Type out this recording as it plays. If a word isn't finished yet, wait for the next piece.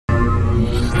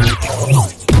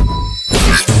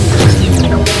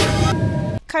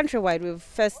countrywide, we've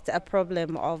faced a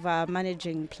problem of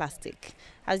managing plastic.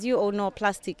 As you all know,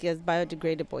 plastic is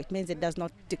biodegradable. It means it does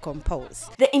not decompose.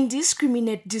 The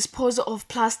indiscriminate disposal of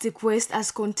plastic waste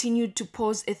has continued to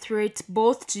pose a threat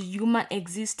both to human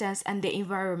existence and the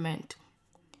environment.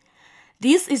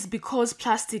 This is because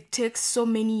plastic takes so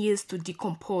many years to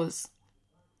decompose.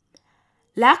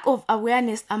 Lack of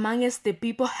awareness amongst the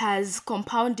people has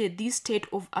compounded this state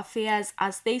of affairs,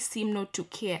 as they seem not to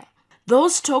care.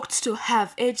 Those talked to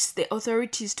have urged the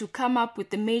authorities to come up with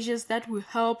the measures that will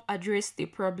help address the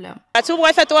problem. The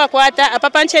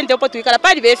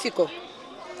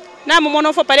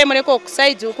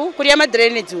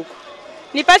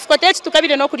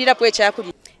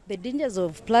dangers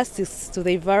of plastics to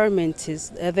the environment is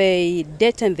they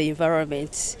deaden the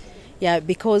environment. Yeah,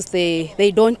 because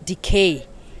they don't decay.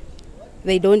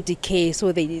 They don't decay,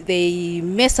 so they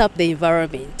mess up the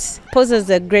environment. Poses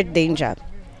a great danger,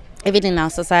 even in our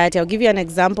society. I'll give you an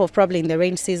example of probably in the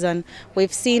rain season.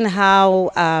 We've seen how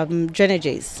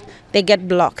drainages, they get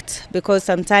blocked because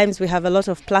sometimes we have a lot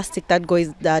of plastic that goes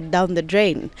down the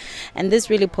drain, and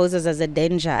this really poses as a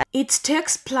danger. It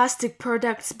takes plastic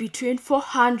products between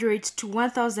 400 to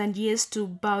 1,000 years to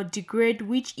biodegrade,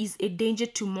 which is a danger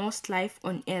to most life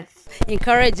on Earth.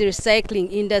 Encourage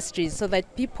recycling industries so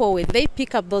that people, when they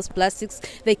pick up those plastics,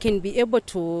 they can be able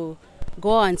to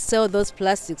go and sell those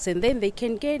plastics, and then they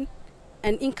can gain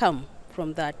an income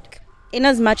from that. In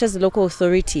as much as the local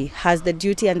authority has the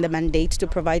duty and the mandate to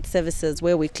provide services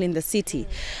where we clean the city,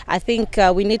 I think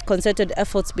we need concerted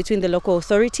efforts between the local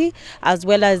authority as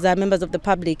well as members of the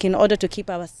public in order to keep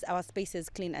our spaces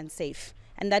clean and safe.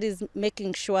 And that is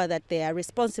making sure that they are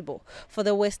responsible for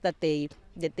the waste that they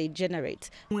generate.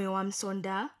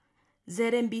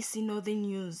 ZNBC Northern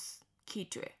News,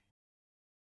 Kitwe.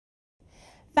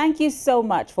 Thank you so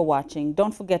much for watching.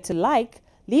 Don't forget to like,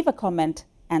 leave a comment,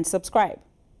 and subscribe.